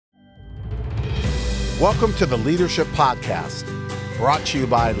Welcome to the Leadership Podcast, brought to you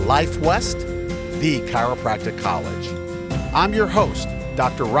by Life West, the chiropractic college. I'm your host,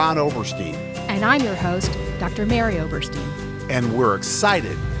 Dr. Ron Oberstein. And I'm your host, Dr. Mary Oberstein. And we're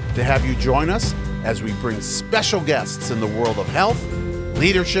excited to have you join us as we bring special guests in the world of health,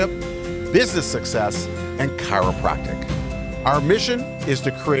 leadership, business success, and chiropractic. Our mission is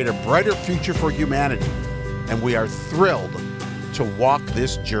to create a brighter future for humanity, and we are thrilled to walk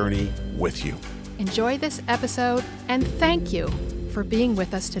this journey with you. Enjoy this episode, and thank you for being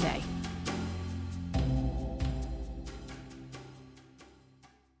with us today.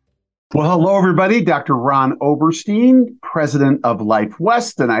 Well, hello, everybody. Dr. Ron Oberstein, president of Life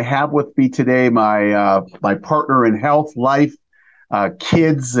West, and I have with me today my partner in health, life,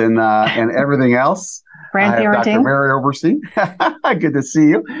 kids, and everything else. Grandparenting. Dr. Mary Oberstein. Good to see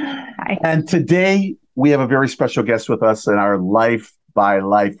you. Hi. And today we have a very special guest with us in our Life by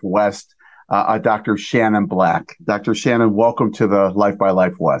Life West, Dr. Shannon Black. Dr. Shannon, welcome to the Life by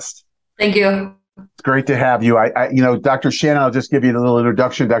Life West. Thank you. It's great to have you. Dr. Shannon, I'll just give you a little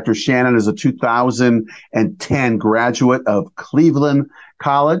introduction. Dr. Shannon is a 2010 graduate of Cleveland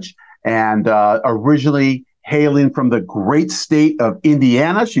College and originally hailing from the great state of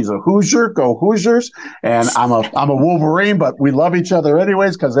Indiana. She's a Hoosier, go Hoosiers. And I'm a Wolverine, but we love each other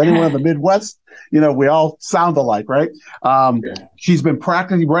anyways, because anyone in the Midwest, we all sound alike, right? She's been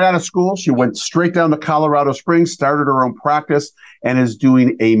practicing right out of school. She went straight down to Colorado Springs, started her own practice, and is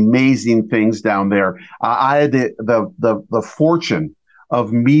doing amazing things down there. I had the fortune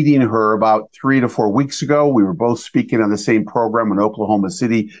of meeting her about 3 to 4 weeks ago. We were both speaking on the same program in Oklahoma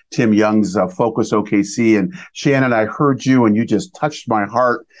City, Tim Young's Focus OKC. And Shannon, I heard you and you just touched my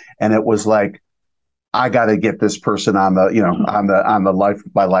heart. And it was like, I got to get this person on the Life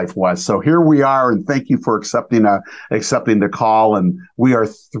by Life West. So here we are. And thank you for accepting the call. And we are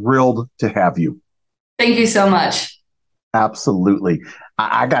thrilled to have you. Thank you so much. Absolutely.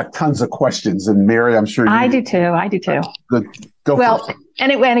 I got tons of questions, and Mary, I'm sure I do too. Good. Go well, first.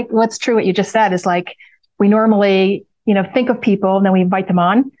 and what's true, what you just said is like, we normally, think of people and then we invite them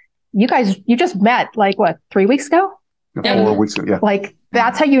on. You just met 3 weeks ago? 4 weeks ago, yeah. Like,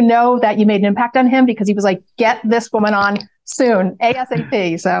 that's how you know that you made an impact on him, because he was like, get this woman on soon,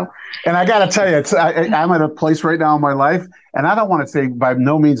 ASAP. So, and I got to tell you, I'm at a place right now in my life, and I don't want to say by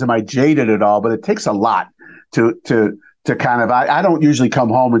no means am I jaded at all, but it takes a lot to kind of, I don't usually come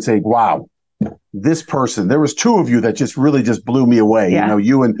home and say, wow, this person, there was two of you that just really just blew me away. Yeah.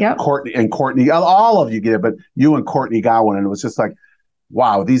 You and Courtney, all of you get it, but you and Courtney got one. And it was just like,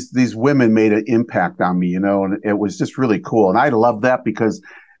 wow, these women made an impact on me, and it was just really cool. And I love that because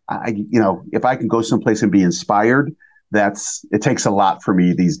if I can go someplace and be inspired, it takes a lot for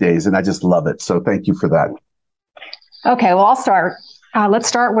me these days. And I just love it. So thank you for that. Okay. Well, I'll start. Let's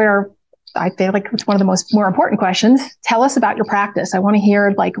start where I feel like it's one of the more important questions. Tell us about your practice. I want to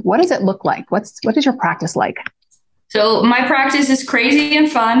hear, what does it look like? What is your practice like? So my practice is crazy and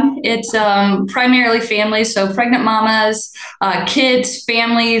fun. It's primarily families, so pregnant mamas, kids,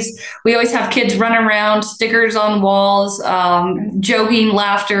 families. We always have kids running around, stickers on walls, joking,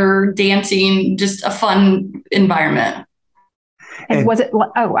 laughter, dancing, just a fun environment. And was it,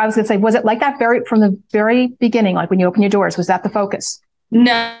 I was going to say, was it like that from the very beginning, like when you open your doors, was that the focus?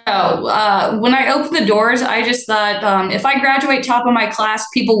 No. When I opened the doors, I just thought, if I graduate top of my class,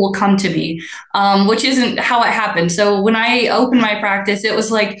 people will come to me, which isn't how it happened. So when I opened my practice, it was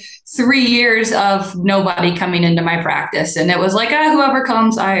like 3 years of nobody coming into my practice. And it was like, whoever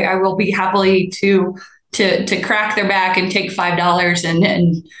comes, I will be happily to crack their back and take $5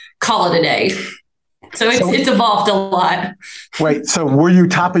 and call it a day. So it's evolved a lot. Wait, so were you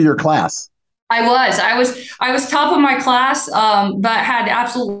top of your class? I was top of my class, but had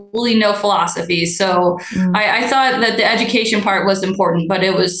absolutely no philosophy. So I thought that the education part was important, but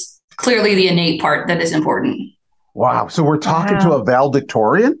it was clearly the innate part that is important. Wow. So we're talking to a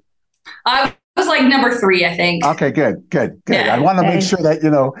valedictorian? I was like number 3, I think. Okay, good. Yeah. I want to make sure that,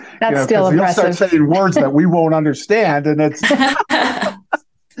 that's still impressive. You'll start saying words that we won't understand. And it's,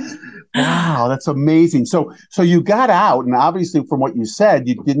 wow, that's amazing. So you got out, and obviously from what you said,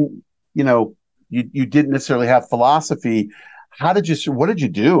 you didn't, you didn't necessarily have philosophy. What did you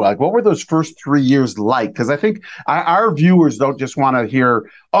do? Like, what were those first 3 years like? Because I think our viewers don't just want to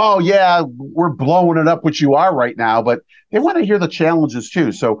hear, oh yeah, we're blowing it up, which you are right now, but they want to hear the challenges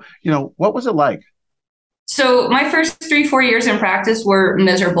too. So, what was it like? So my first 3-4 years in practice were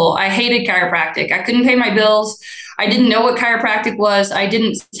miserable. I hated chiropractic. I couldn't pay my bills. I didn't know what chiropractic was. I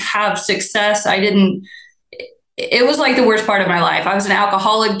didn't have success. It was like the worst part of my life. I was an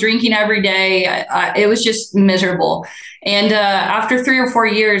alcoholic, drinking every day. It was just miserable. And after 3 or 4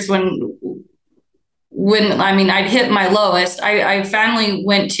 years, when I'd hit my lowest, I finally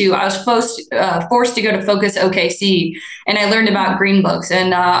I was forced to go to Focus OKC, and I learned about green books,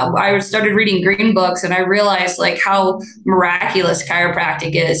 and I started reading green books, and I realized like how miraculous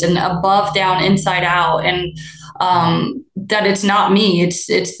chiropractic is, and above, down, inside out, and that it's not me, it's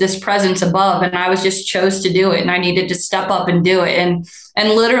this presence above. And I was just chose to do it, and I needed to step up and do it. And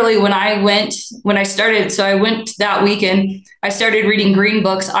literally when I started, so I went that weekend, I started reading green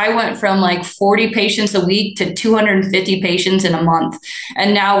books. I went from like 40 patients a week to 250 patients in a month.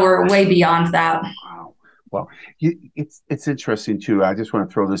 And now we're way beyond that. Wow. Well, it's interesting too. I just want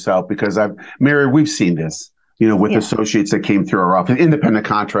to throw this out because Mary, we've seen this, with associates that came through our office, independent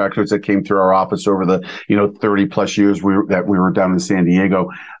contractors that came through our office over the, 30 plus years that we were down in San Diego.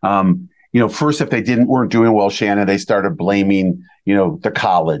 First, if they weren't doing well, Shannon, they started blaming, the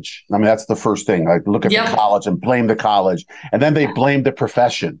college. I mean, that's the first thing. Like, look at the college and blame the college. And then they blame the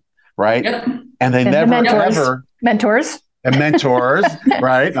profession, right? Yep. And they never. Mentors. And mentors,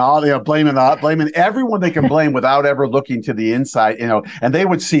 right? And all blaming everyone they can blame without ever looking to the inside, and they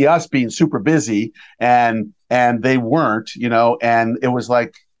would see us being super busy and they weren't, and it was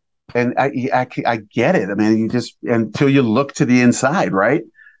like, and I get it. I mean, you just, until you look to the inside, right?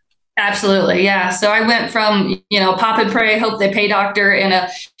 Absolutely. Yeah. So I went from, pop and pray, hope they pay doctor,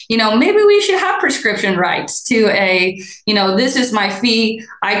 and maybe we should have prescription rights, to this is my fee.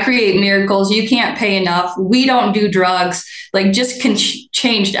 I create miracles. You can't pay enough. We don't do drugs. Like, just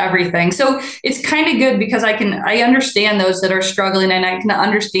changed everything. So it's kind of good because I understand those that are struggling, and I can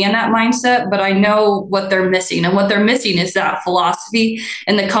understand that mindset, but I know what they're missing, and what they're missing is that philosophy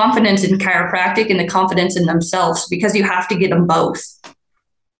and the confidence in chiropractic and the confidence in themselves, because you have to get them both.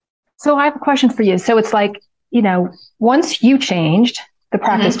 So I have a question for you. So it's like, once you changed, the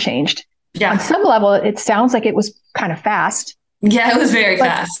practice changed. Yeah. On some level, it sounds like it was kind of fast. Yeah, it was very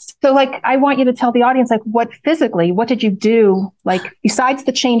fast. So I want you to tell the audience, what did you do? Besides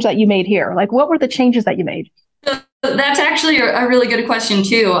the change that you made here, what were the changes that you made? So that's actually a really good question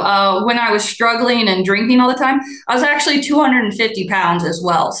too. When I was struggling and drinking all the time, I was actually 250 pounds as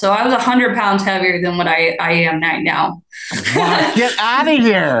well. So I was 100 pounds heavier than what I am right now. Wow, get out of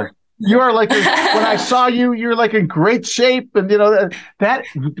here. You are when I saw you, you're like in great shape, and that.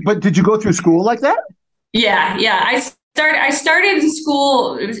 But did you go through school like that? Yeah. I started in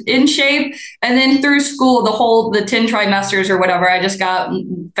school in shape, and then through school, the 10 trimesters or whatever, I just got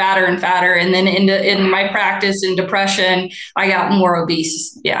fatter and fatter, and then in my practice in depression, I got more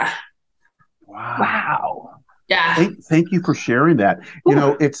obese. Yeah. Wow. Yeah. Thank you for sharing that.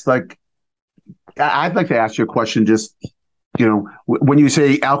 It's like, I'd like to ask you a question. Just, when you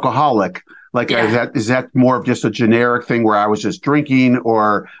say alcoholic, is that more of just a generic thing where I was just drinking,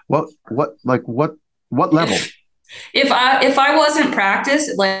 or what level? If I wasn't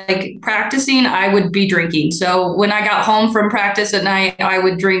practicing, I would be drinking. So when I got home from practice at night, I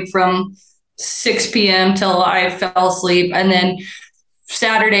would drink from 6 p.m. till I fell asleep. And then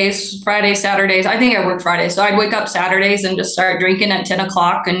Fridays, Saturdays, I think I worked Fridays. So I'd wake up Saturdays and just start drinking at 10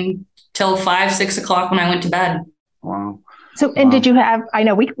 o'clock until 5, 6 o'clock when I went to bed. Wow. So, and did you have, I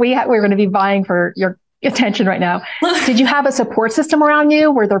know we're going to be vying for your attention right now. Did you have a support system around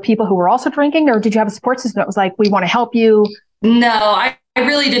you? Were there people who were also drinking, or did you have a support system that was like, we want to help you? No, I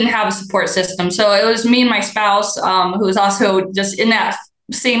really didn't have a support system. So it was me and my spouse, who was also just in that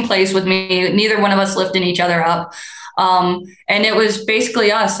same place with me. Neither one of us lifting each other up. And it was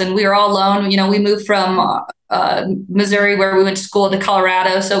basically us, and we were all alone. We moved from Missouri, where we went to school, to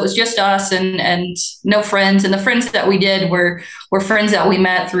Colorado. So it was just us and no friends. And the friends that we did were friends that we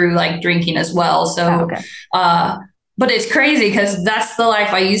met through drinking as well. So, but it's crazy because that's the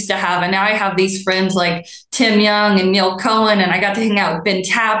life I used to have. And now I have these friends like Tim Young and Neil Cohen, and I got to hang out with Ben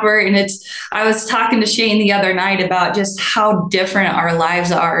Tapper. And I was talking to Shane the other night about just how different our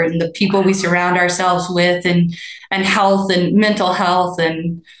lives are, and the people we surround ourselves with, and health and mental health.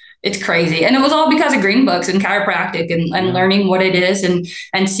 And it's crazy. And it was all because of green books and chiropractic and learning what it is and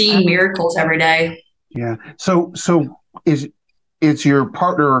seeing miracles every day. Yeah. So is your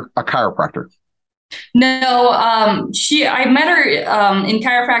partner a chiropractor? No, I met her in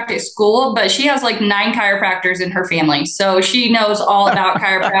chiropractic school, but she has 9 chiropractors in her family. So she knows all about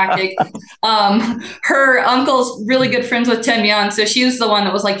chiropractic. Her uncle's really good friends with Tim Young. So she was the one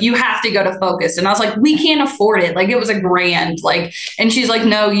that was like, you have to go to Focus. And I was like, we can't afford it. It was $1,000. And she's like,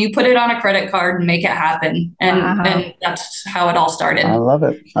 no, you put it on a credit card and make it happen. And that's how it all started. I love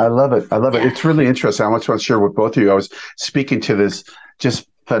it. Yeah. It's really interesting. I want to share with both of you. I was speaking to this just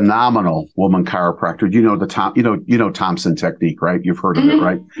phenomenal woman chiropractor. You know Thompson technique, right? You've heard of it,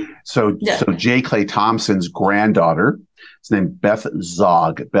 right? So J. Clay Thompson's granddaughter, it's named Beth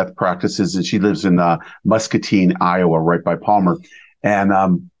Zog. Beth practices, and she lives in Muscatine, Iowa, right by Palmer. And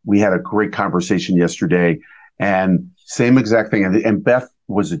we had a great conversation yesterday, and same exact thing. And Beth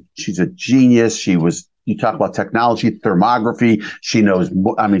she's a genius. You talk about technology, thermography. She knows.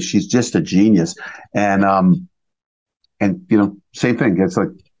 I mean, she's just a genius. And same thing. It's like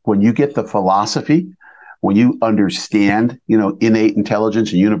when you get the philosophy, when you understand, innate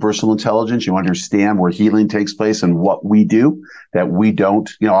intelligence and universal intelligence, you understand where healing takes place and what we do, that we don't,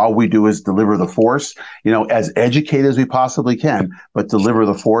 all we do is deliver the force, as educated as we possibly can, but deliver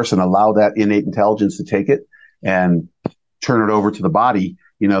the force and allow that innate intelligence to take it and turn it over to the body,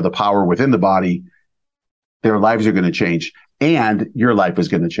 the power within the body. Their lives are going to change, and your life is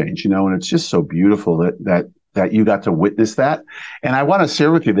going to change, and it's just so beautiful that you got to witness that. And I want to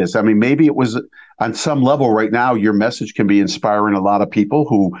share with you this. I mean, maybe it was on some level right now, your message can be inspiring a lot of people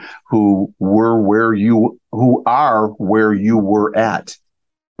who are where you were at.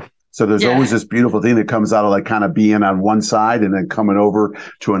 So there's always this beautiful thing that comes out of like kind of being on one side and then coming over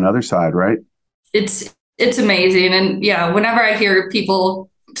to another side, right? It's amazing. And whenever I hear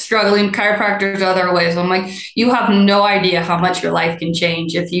people struggling, chiropractors other ways, I'm like, you have no idea how much your life can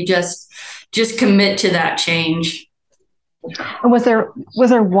change if you just commit to that change. And was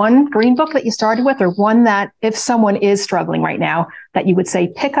there one green book that you started with, or one that if someone is struggling right now that you would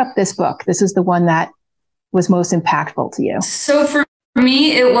say, pick up this book? This is the one that was most impactful to you. So for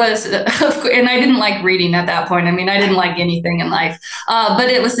me, it was, and I didn't like reading at that point. I mean, I didn't like anything in life, but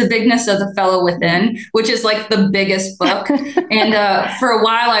it was The Bigness of the Fellow Within, which is like the biggest book. And for a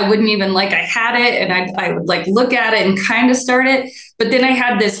while, I wouldn't even I had it, and I would look at it and kind of start it. But then I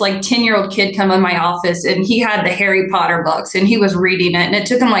had this 10-year-old kid come in my office, and he had the Harry Potter books, and he was reading it, and it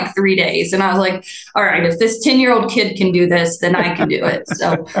took him 3 days. And I was like, all right, if this 10-year-old kid can do this, then I can do it.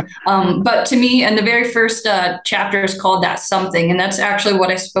 So, but to me, and the very first chapter is called That Something. And that's actually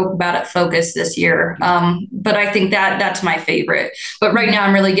what I spoke about at Focus this year. But I think that's my favorite. But right now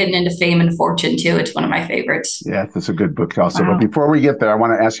I'm really getting into Fame and Fortune too. It's one of my favorites. Yeah, that's a good book also. Wow. But before we get there, I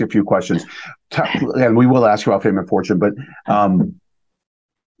want to ask you a few questions. And we will ask you about Fame and Fortune, but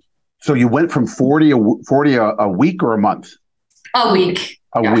so you went from 40 a week or a month? A week.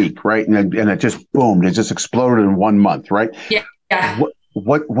 A week, right? And it just boomed. It just exploded in 1 month, right? Yeah.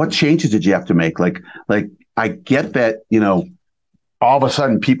 What changes did you have to make? Like I get that, all of a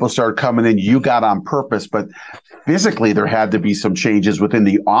sudden people started coming in, you got on purpose, but physically there had to be some changes within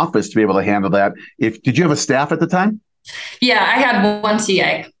the office to be able to handle that. Did you have a staff at the time? Yeah, I had one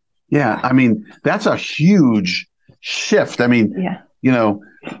CA. Yeah. I mean, that's a huge shift. I mean,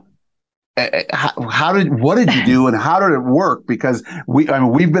 what did you do and how did it work? Because we've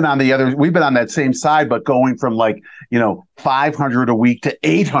been on that same side, but going from 500 a week to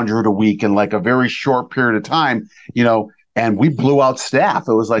 800 a week in a very short period of time, and we blew out staff.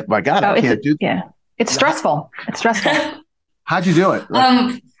 It was like, my God, I can't do that. Yeah. It's stressful. How'd you do it?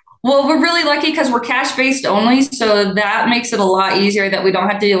 Well, we're really lucky because we're cash-based only. So that makes it a lot easier that we don't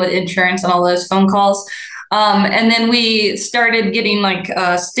have to deal with insurance and all those phone calls. And then we started getting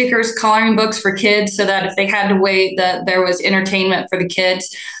stickers, coloring books for kids so that if they had to wait, that there was entertainment for the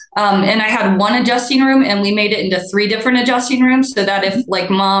kids. And I had one adjusting room, and we made it into 3 different adjusting rooms so that if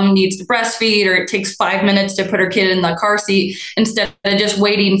mom needs to breastfeed or it takes 5 minutes to put her kid in the car seat, instead of just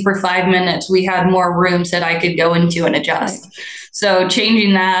waiting for 5 minutes, we had more rooms that I could go into and adjust. So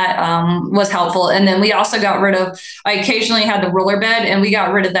changing that was helpful. And then we also got rid of, I occasionally had the roller bed, and we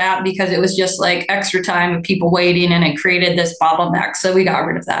got rid of that because it was just extra time of people waiting, and it created this bottleneck. So we got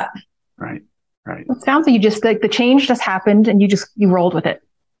rid of that. Right. It sounds like you just the change just happened and you rolled with it.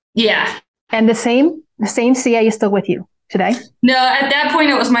 Yeah. And the same CA is still with you today? No, at that point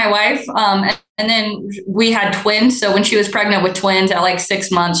it was my wife. And then we had twins. So when she was pregnant with twins at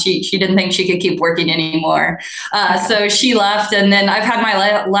 6 months, she didn't think she could keep working anymore. So she left. And then I've had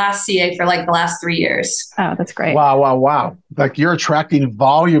my last CA for the last 3 years. Oh, that's great. Wow. You're attracting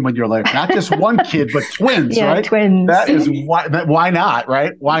volume in your life, not just one kid, but twins, yeah, right? Twins. That is why not,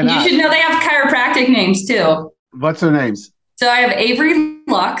 right? Why not? You should know they have chiropractic names too. What's their names? So I have Avery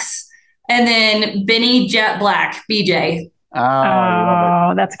Lux and then Benny Jet Black, BJ. Oh, I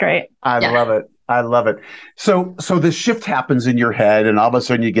love it. That's great. I love it. I love it. So the shift happens in your head, and all of a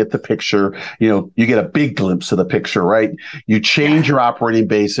sudden you get the picture. You get a big glimpse of the picture, right? You change your operating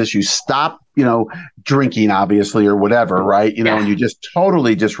basis. You stop, drinking, obviously, or whatever, right? And you just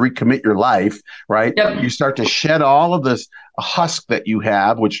totally just recommit your life, right? Yep. You start to shed all of this husk that you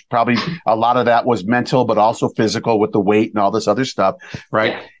have, which probably a lot of that was mental, but also physical with the weight and all this other stuff,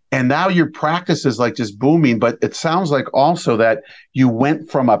 right? Yeah. And now your practice is like just booming, but it sounds like also that you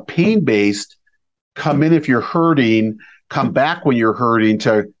went from a pain-based come in if you're hurting, come back when you're hurting,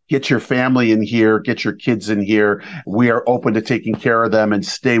 to get your family in here, get your kids in here. We are open to taking care of them and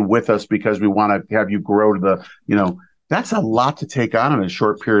stay with us because we want to have you grow to the, that's a lot to take on in a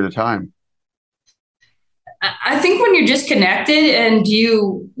short period of time. I think when you're disconnected and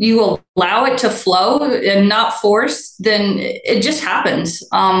you allow it to flow and not force, then it just happens.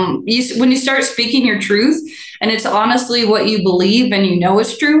 When you start speaking your truth and it's honestly what you believe and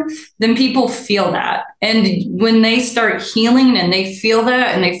is true, then people feel that. And when they start healing and they feel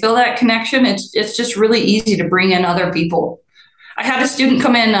that and they feel that connection, it's just really easy to bring in other people. I had a student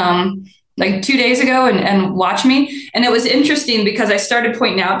come in like 2 days ago and watch me. And it was interesting because I started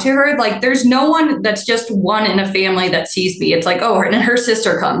pointing out to her, like, there's no one that's just one in a family that sees me. It's like, oh, and her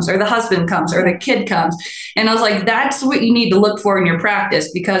sister comes, or the husband comes, or the kid comes. And I was like, that's what you need to look for in your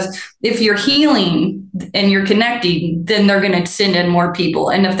practice, because if you're healing and you're connecting, then they're going to send in more people.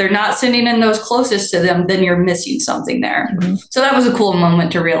 And if they're not sending in those closest to them, then you're missing something there. Mm-hmm. So that was a cool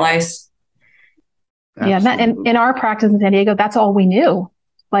moment to realize. Absolutely. Yeah. And in our practice in San Diego, that's all we knew.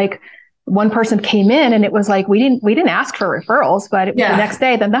 Like, one person came in and it was like, we didn't ask for referrals, but it was the next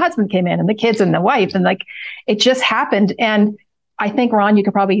day, then the husband came in and the kids and the wife, and like, it just happened. And I think, Ron, you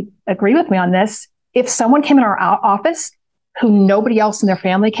could probably agree with me on this. If someone came in our office who nobody else in their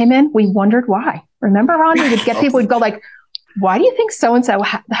family came in, we wondered why. Remember, Ron, we would get people would go like, why do you think so-and-so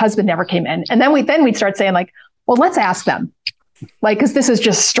husband never came in? And then we'd start saying like, well, let's ask them. Like, cause this is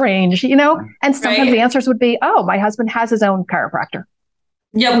just strange, and sometimes the answers would be, oh, my husband has his own chiropractor.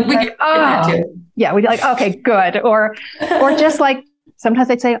 Yeah, we get that too. Yeah, we'd be like, okay, good. Or just like, sometimes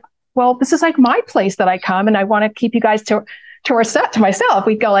they'd say, well, this is like my place that I come and I want to keep you guys to myself.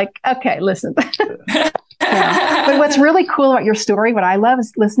 We'd go like, okay, listen. Yeah. But what's really cool about your story, what I love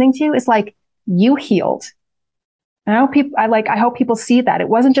is listening to you, is like, you healed. And I hope people see that. It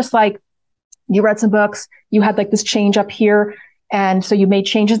wasn't just like you read some books, you had like this change up here, and so you made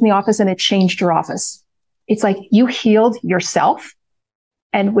changes in the office and it changed your office. It's like you healed yourself,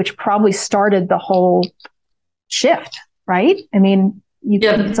 and which probably started the whole shift, right? I mean,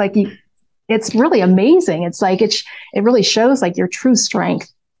 it's like it's really amazing. It's like it really shows like your true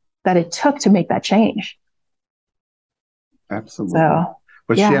strength that it took to make that change. Absolutely. So,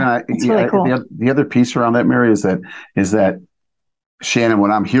 but Shannon, it's really cool. The other piece around that, Mary, is that Shannon,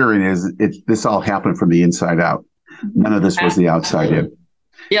 what I'm hearing is this all happened from the inside out. None of this was the outside in.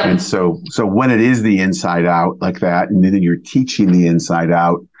 Yep. And so when it is the inside out like that, and then you're teaching the inside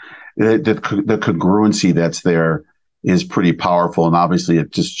out, the congruency that's there is pretty powerful. And obviously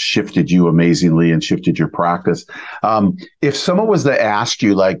it just shifted you amazingly and shifted your practice. If someone was to ask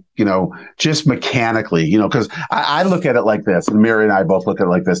you, like, just mechanically, because I look at it like this, and Mary and I both look at it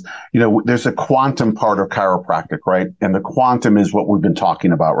like this, there's a quantum part of chiropractic, right? And the quantum is what we've been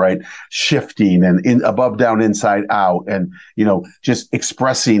talking about, right? Shifting and above, down, inside, out, and, just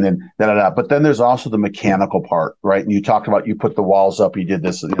expressing and da-da-da. But then there's also the mechanical part, right? And you talked about, you put the walls up, you did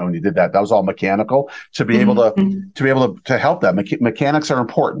this, and you did that. That was all mechanical to be able to help that. Mechanics are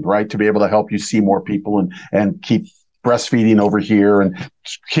important, right? To be able to help you see more people and keep breastfeeding over here and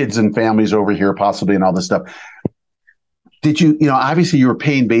kids and families over here possibly, and all this stuff. Did you, obviously you were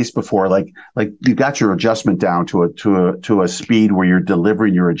pain-based before, like you got your adjustment down to a speed where you're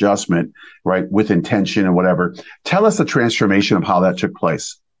delivering your adjustment, right, with intention and whatever. Tell us the transformation of how that took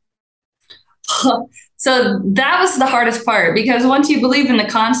place. So that was the hardest part, because once you believe in the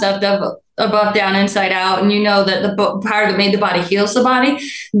concept of above, down, inside, out, and that the power that made the body heals the body,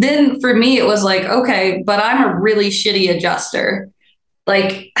 then for me, it was like, okay, but I'm a really shitty adjuster.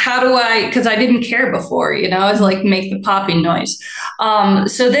 Like, how do because I didn't care before, I was like, make the popping noise.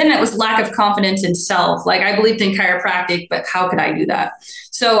 So then it was lack of confidence in self. Like, I believed in chiropractic, but how could I do that?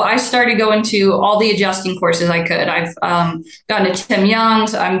 So I started going to all the adjusting courses I could. I've gone to Tim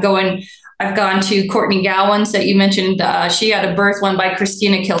Young's. I've gone to Courtney Gowan's that you mentioned. She had a birth one by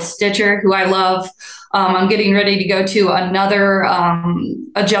Christina Kill-Stitcher, who I love. I'm getting ready to go to another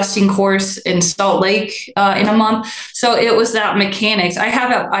adjusting course in Salt Lake in a month. So it was that mechanics. I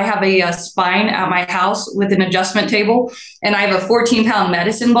have a spine at my house with an adjustment table, and I have a 14-pound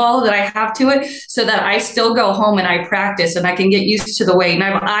medicine ball that I have to it, so that I still go home and I practice and I can get used to the weight. And I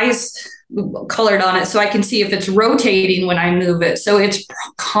have eyes colored on it so I can see if it's rotating when I move it. So it's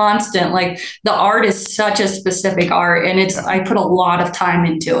constant. Like, the art is such a specific art, and I put a lot of time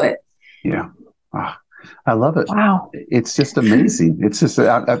into it. Yeah. Oh, I love it. Wow. It's just amazing. It's just,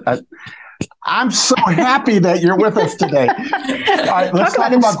 I'm so happy that you're with us today. All right, let's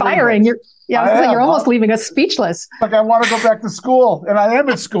talk about inspiring. You're almost leaving us speechless. Like, I want to go back to school, and I am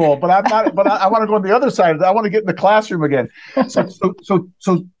in school, but I'm not. But I want to go on the other side. I want to get in the classroom again. So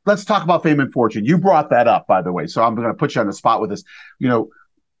let's talk about fame and fortune. You brought that up, by the way. So I'm going to put you on the spot with this. You know,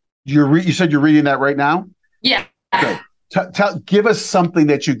 you said you're reading that right now. Yeah. Okay. Give us something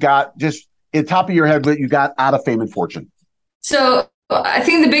that you got just in the top of your head that you got out of fame and fortune. So I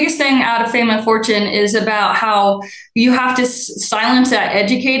think the biggest thing out of fame and fortune is about how you have to silence that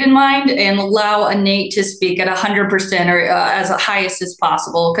educated mind and allow innate to speak at 100% or as highest as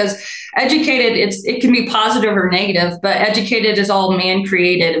possible. Because educated, it can be positive or negative, but educated is all man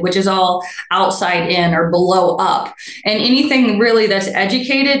created, which is all outside in or below up. And anything really that's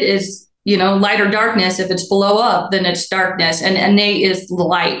educated is, light or darkness. If it's below up, then it's darkness, and innate is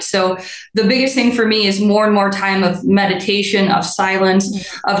light. So the biggest thing for me is more and more time of meditation, of silence,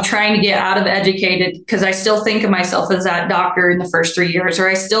 of trying to get out of educated, because I still think of myself as that doctor in the first 3 years, or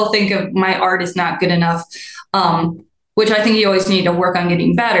I still think of my art is not good enough. Which I think you always need to work on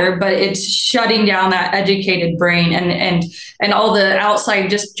getting better, but it's shutting down that educated brain and all the outside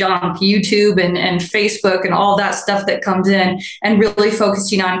just junk, YouTube and Facebook and all that stuff that comes in, and really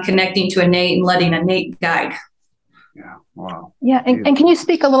focusing on connecting to innate and letting innate guide. Yeah. Wow. Yeah. And can you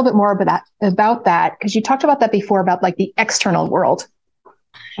speak a little bit more about that? Because you talked about that before, about like the external world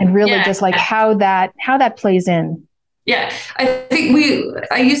and really just like how that plays in. Yeah, I think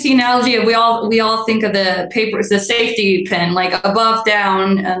I use the analogy of we all think of the paper as the safety pin, like above,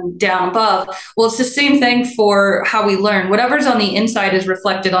 down, and down, above. Well, it's the same thing for how we learn. Whatever's on the inside is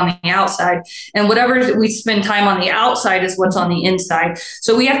reflected on the outside, and whatever we spend time on the outside is what's on the inside.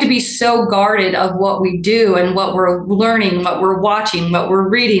 So we have to be so guarded of what we do and what we're learning, what we're watching, what we're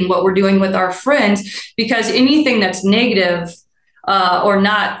reading, what we're doing with our friends, because anything that's negative or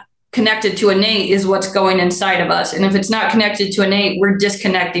not connected to innate is what's going inside of us. And if it's not connected to innate, we're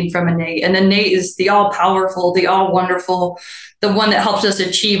disconnecting from innate. And innate is the all powerful, the all wonderful, the one that helps us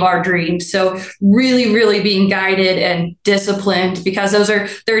achieve our dreams. So really, really being guided and disciplined, because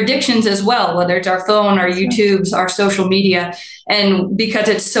they're addictions as well, whether it's our phone, our YouTubes, our social media. And because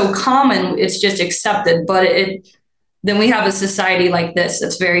it's so common, it's just accepted. But then we have a society like this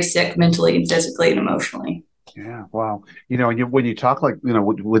that's very sick mentally and physically and emotionally. Yeah. Wow. When you talk like,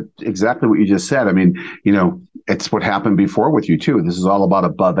 with exactly what you just said, I mean, it's what happened before with you too. This is all about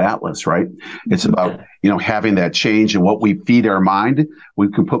above Atlas, right? It's about, having that change in what we feed our mind. We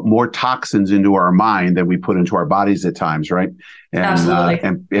can put more toxins into our mind than we put into our bodies at times, right? And, absolutely.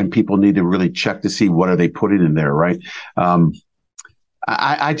 And people need to really check to see what are they putting in there, right? I'm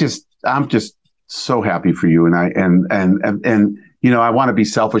just so happy for you. And I want to be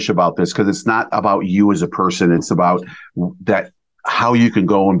selfish about this, because it's not about you as a person. It's about how you can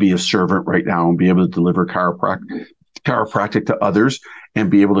go and be a servant right now and be able to deliver chiropractic to others and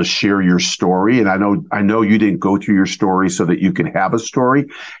be able to share your story. And I know you didn't go through your story so that you can have a story,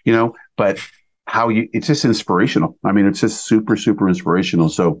 but it's just inspirational. I mean, it's just super, super inspirational.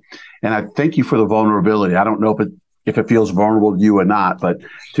 So, and I thank you for the vulnerability. I don't know if it feels vulnerable to you or not, but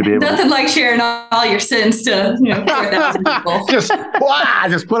to be able nothing like sharing all your sins to 4,000 people.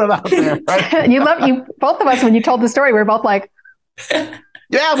 just put it out there. Right? you both of us, when you told the story, we were both like,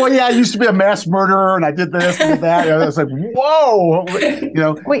 I used to be a mass murderer and I did this and did that. It's like, whoa,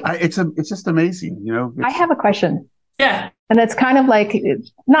 wait, it's just amazing. I have a question. Yeah. And it's kind of like,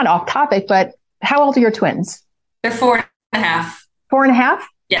 not off topic, but how old are your twins? They're 4.5. 4.5?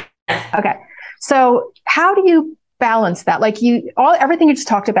 Yeah. Okay. So how do you balance that? Like everything you just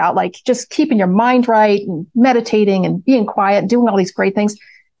talked about, like just keeping your mind right and meditating and being quiet and doing all these great things.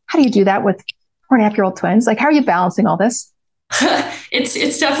 How do you do that with 4.5-year-old twins? Like, how are you balancing all this?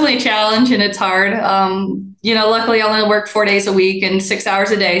 It's definitely a challenge and it's hard. Luckily I only work 4 days a week and 6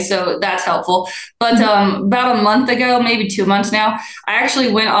 hours a day. So that's helpful. But about a month ago, maybe 2 months now, I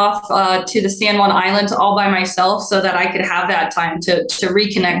actually went off to the San Juan Islands all by myself so that I could have that time to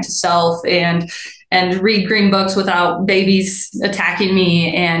reconnect to self and and read green books without babies attacking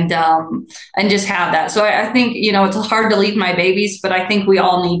me, and just have that. So I think, it's hard to leave my babies, but I think we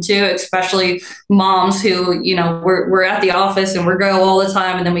all need to, especially moms who, we're at the office and we're go all the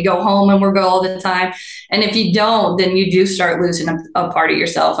time, and then we go home and we're go all the time. And if you don't, then you do start losing a part of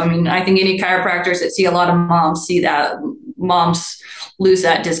yourself. I mean, I think any chiropractors that see a lot of moms see that moms lose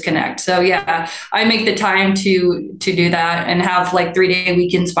that disconnect. So yeah, I make the time to do that and have like 3-day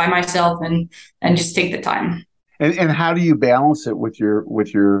weekends by myself and just take the time. And how do you balance it with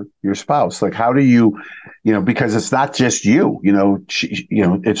your spouse? Like, how do you, because it's not just you,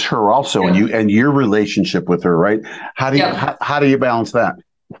 it's her also, and your relationship with her, right? How do you balance that?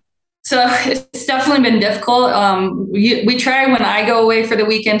 So it's definitely been difficult. We try when I go away for the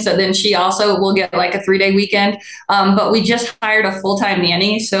weekend. So then she also will get like a 3-day weekend. But we just hired a full-time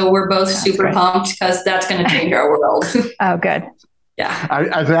nanny. So we're both super pumped because that's going to change our world. Oh, good.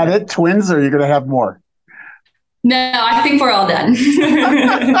 Yeah. Is that it? Twins, or are you going to have more? No, I think we're all done.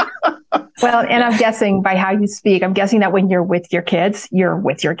 Well, and I'm guessing by how you speak, I'm guessing that when you're with your kids, you're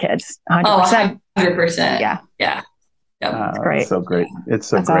with your kids 100%. Oh, 100%. Yeah. Yeah. Yep. That's great. It's so great. It's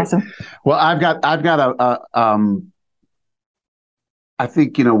so That's great. Awesome. Well, I've got I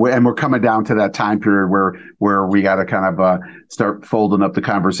think, and we're coming down to that time period where we got to kind of start folding up the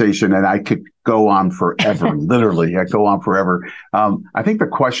conversation, and I could go on forever. Literally, I go on forever. I think the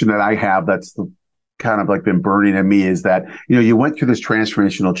question that I have that's kind of like been burning in me is that, you went through this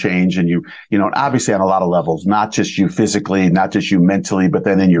transformational change, and you obviously on a lot of levels, not just you physically, not just you mentally, but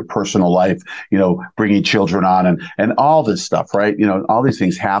then in your personal life, bringing children on and all this stuff, right? All these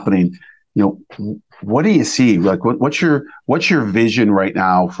things happening, what do you see? Like, what's your vision right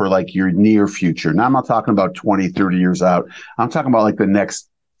now for like your near future? Now, I'm not talking about 20, 30 years out. I'm talking about like the next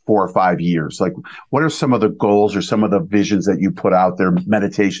 4 or 5 years. Like, what are some of the goals or some of the visions that you put out there,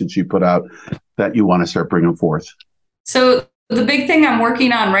 meditations you put out that you want to start bringing forth? So the big thing I'm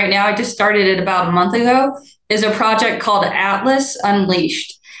working on right now, I just started it about a month ago, is a project called Atlas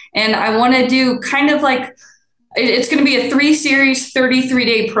Unleashed. And I want to do kind of like, it's going to be a 3-series,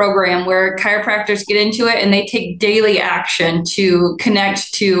 33-day program where chiropractors get into it and they take daily action to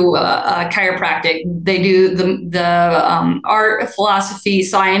connect to chiropractic. They do the art, philosophy,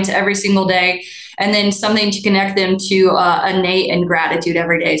 science every single day, and then something to connect them to innate and gratitude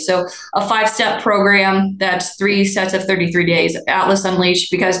every day. So a 5-step program that's 3 sets of 33 days, Atlas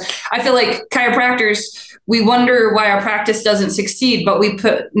Unleashed, because I feel like chiropractors, we wonder why our practice doesn't succeed, but we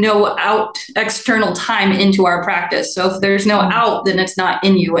put no external time into our practice. So if there's no out, then it's not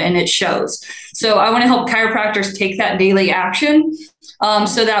in you and it shows. So I want to help chiropractors take that daily action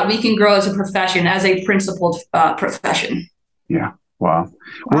so that we can grow as a profession, as a principled profession. Yeah. Wow.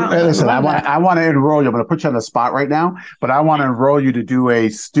 Listen, I want to enroll you. I'm going to put you on the spot right now, but I want to enroll you to do a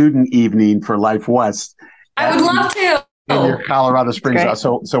student evening for Life West. I would love to. In your Colorado Springs.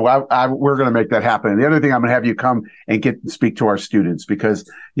 So we're going to make that happen. And the other thing, I'm going to have you come and speak to our students,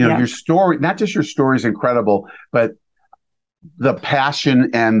 because, your story, not just your story is incredible, but the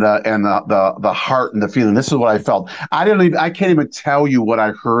passion and the heart and the feeling. This is what I felt. I can't even tell you what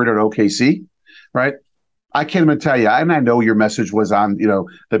I heard at OKC, right? I can't even tell you. And I know your message was on,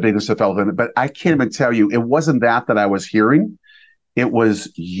 the biggest development, but I can't even tell you. It wasn't that I was hearing. It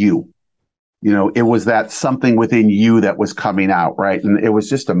was you. It was that something within you that was coming out, right? And it was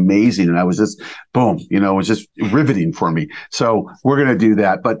just amazing. And I was just, boom, it was just riveting for me. So we're going to do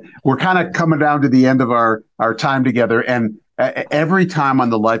that. But we're kind of coming down to the end of our time together. And every time on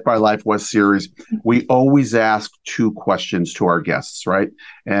the Life by Life West series, we always ask 2 questions to our guests, right?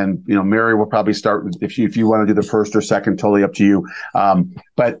 And, Mary will probably start with, if you want to do the first or second, totally up to you.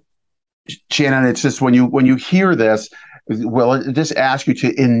 But Shannon, it's just when you hear this, well, just ask you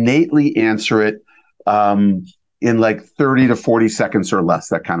to innately answer it in like 30 to 40 seconds or less,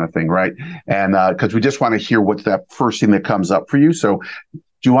 that kind of thing, right? And because we just want to hear what's that first thing that comes up for you. So do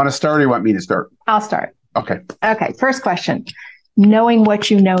you want to start, or do you want me to start? I'll start. Okay. First question. Knowing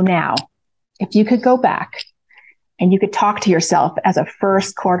what you know now, if you could go back and you could talk to yourself as a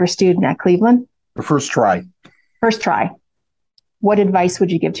first quarter student at Cleveland. The first try. What advice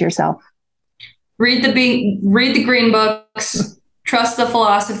would you give to yourself? Read the green books, trust the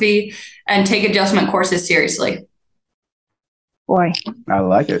philosophy, and take adjustment courses seriously. Boy. I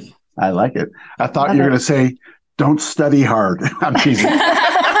like it. I thought you were going to say, don't study hard. I'm teasing.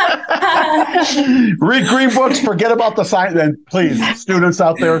 Read green books, forget about the science, and please, students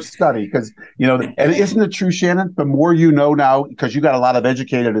out there, study. Because, and isn't it true, Shannon? The more you know now, because you got a lot of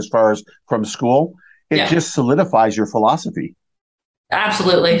educated as far as from school, it just solidifies your philosophy.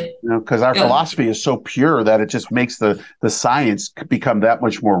 Absolutely. Because our philosophy is so pure that it just makes the science become that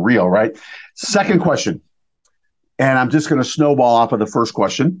much more real, right? Second question. And I'm just going to snowball off of the first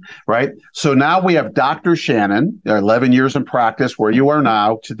question, right? So now we have Dr. Shannon, 11 years in practice, where you are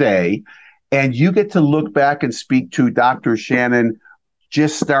now today, and you get to look back and speak to Dr. Shannon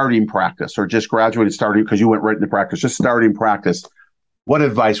just starting practice or just graduated starting, because you went right into practice, just starting practice. What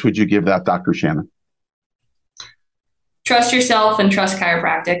advice would you give that Dr. Shannon? Trust yourself and trust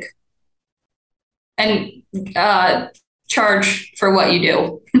chiropractic, and charge for what you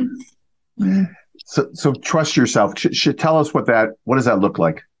do. So trust yourself. Should tell us what does that look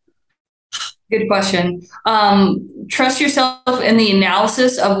like? Good question. Trust yourself in the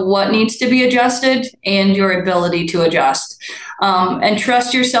analysis of what needs to be adjusted and your ability to adjust. And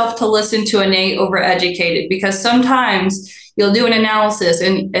trust yourself to listen to innate over educated, because sometimes you'll do an analysis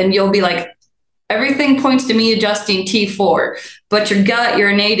and you'll be like, everything points to me adjusting T4, but your gut, your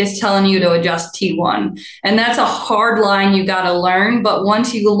innate is telling you to adjust T1. And that's a hard line you got to learn. But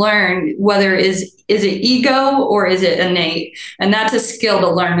once you learn, whether is it ego or is it innate? And that's a skill to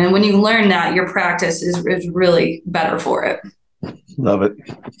learn. And when you learn that, your practice is really better for it. Love it.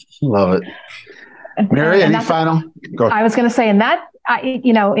 Love it. Mary, any final? Go ahead. I was going to say, and that,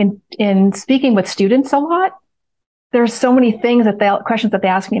 in speaking with students a lot, there's so many things questions that they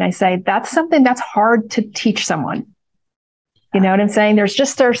ask me, and I say, that's something that's hard to teach someone. You know what I'm saying? There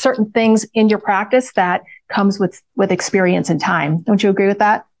are certain things in your practice that comes with experience and time. Don't you agree with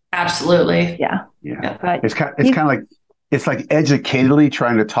that? Absolutely. Yeah. But it's kind of like, it's like educatedly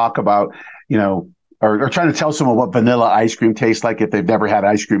trying to talk about, or trying to tell someone what vanilla ice cream tastes like if they've never had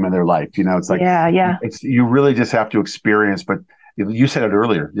ice cream in their life. It's like, you really just have to experience, but you said it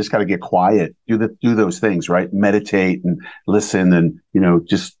earlier, you just got to get quiet, do those things, right? Meditate and listen, and,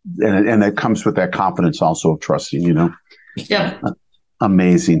 and that comes with that confidence also of trusting, Yeah.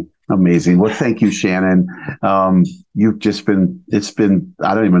 Amazing. Well, thank you, Shannon. You've just been,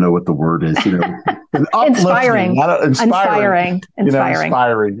 I don't even know what the word is, inspiring.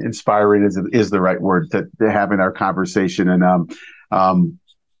 Inspiring is the right word to having our conversation. And, and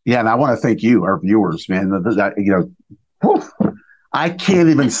I want to thank you, our viewers, man, I can't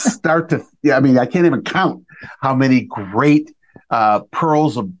even I can't even count how many great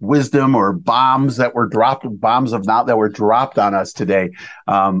pearls of wisdom or bombs of knowledge that were dropped on us today.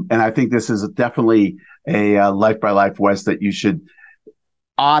 And I think this is definitely a Life by Life West that you should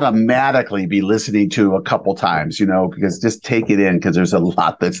automatically be listening to a couple times, because just take it in, because there's a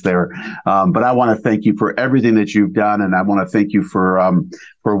lot that's there. But I want to thank you for everything that you've done. And I want to thank you for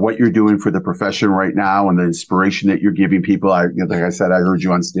what you're doing for the profession right now and the inspiration that you're giving people. Like I said, I heard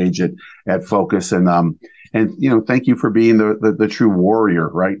you on stage at Focus, and thank you for being the true warrior,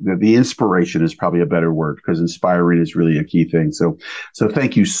 right? The inspiration is probably a better word, because inspiring is really a key thing. So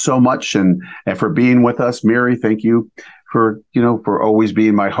thank you so much. And for being with us, Mary, thank you for always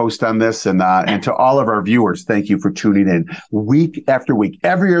being my host on this, and to all of our viewers, thank you for tuning in week after week.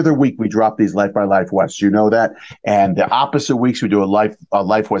 Every other week we drop these Life by Life Wests, that, and the opposite weeks we do a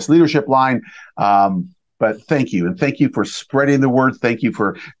Life West leadership line. But thank you, and thank you for spreading the word. Thank you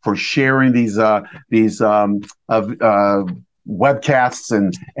for sharing these webcasts,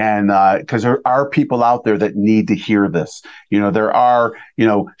 and because there are people out there that need to hear this. There are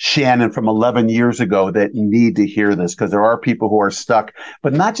Shannon from 11 years ago that need to hear this, because there are people who are stuck,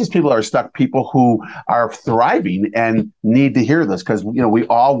 but not just people who are stuck, people who are thriving and need to hear this, because we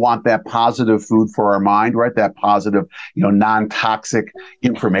all want that positive food for our mind, right? That positive non-toxic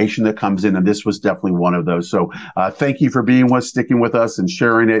information that comes in, and this was definitely one of those. So thank you for sticking with us and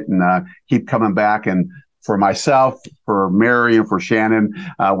sharing it, and keep coming back. And for myself, for Mary, and for Shannon,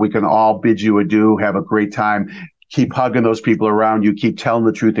 we can all bid you adieu. Have a great time. Keep hugging those people around you. Keep telling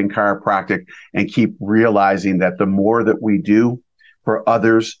the truth in chiropractic, and keep realizing that the more that we do for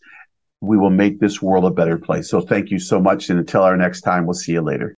others, we will make this world a better place. So thank you so much. And until our next time, we'll see you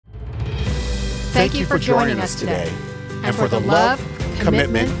later. Thank you for joining us today, and for the love,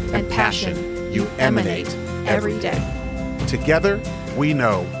 commitment, and passion you emanate every day. Together, we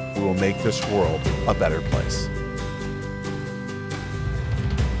know we will make this world a better place.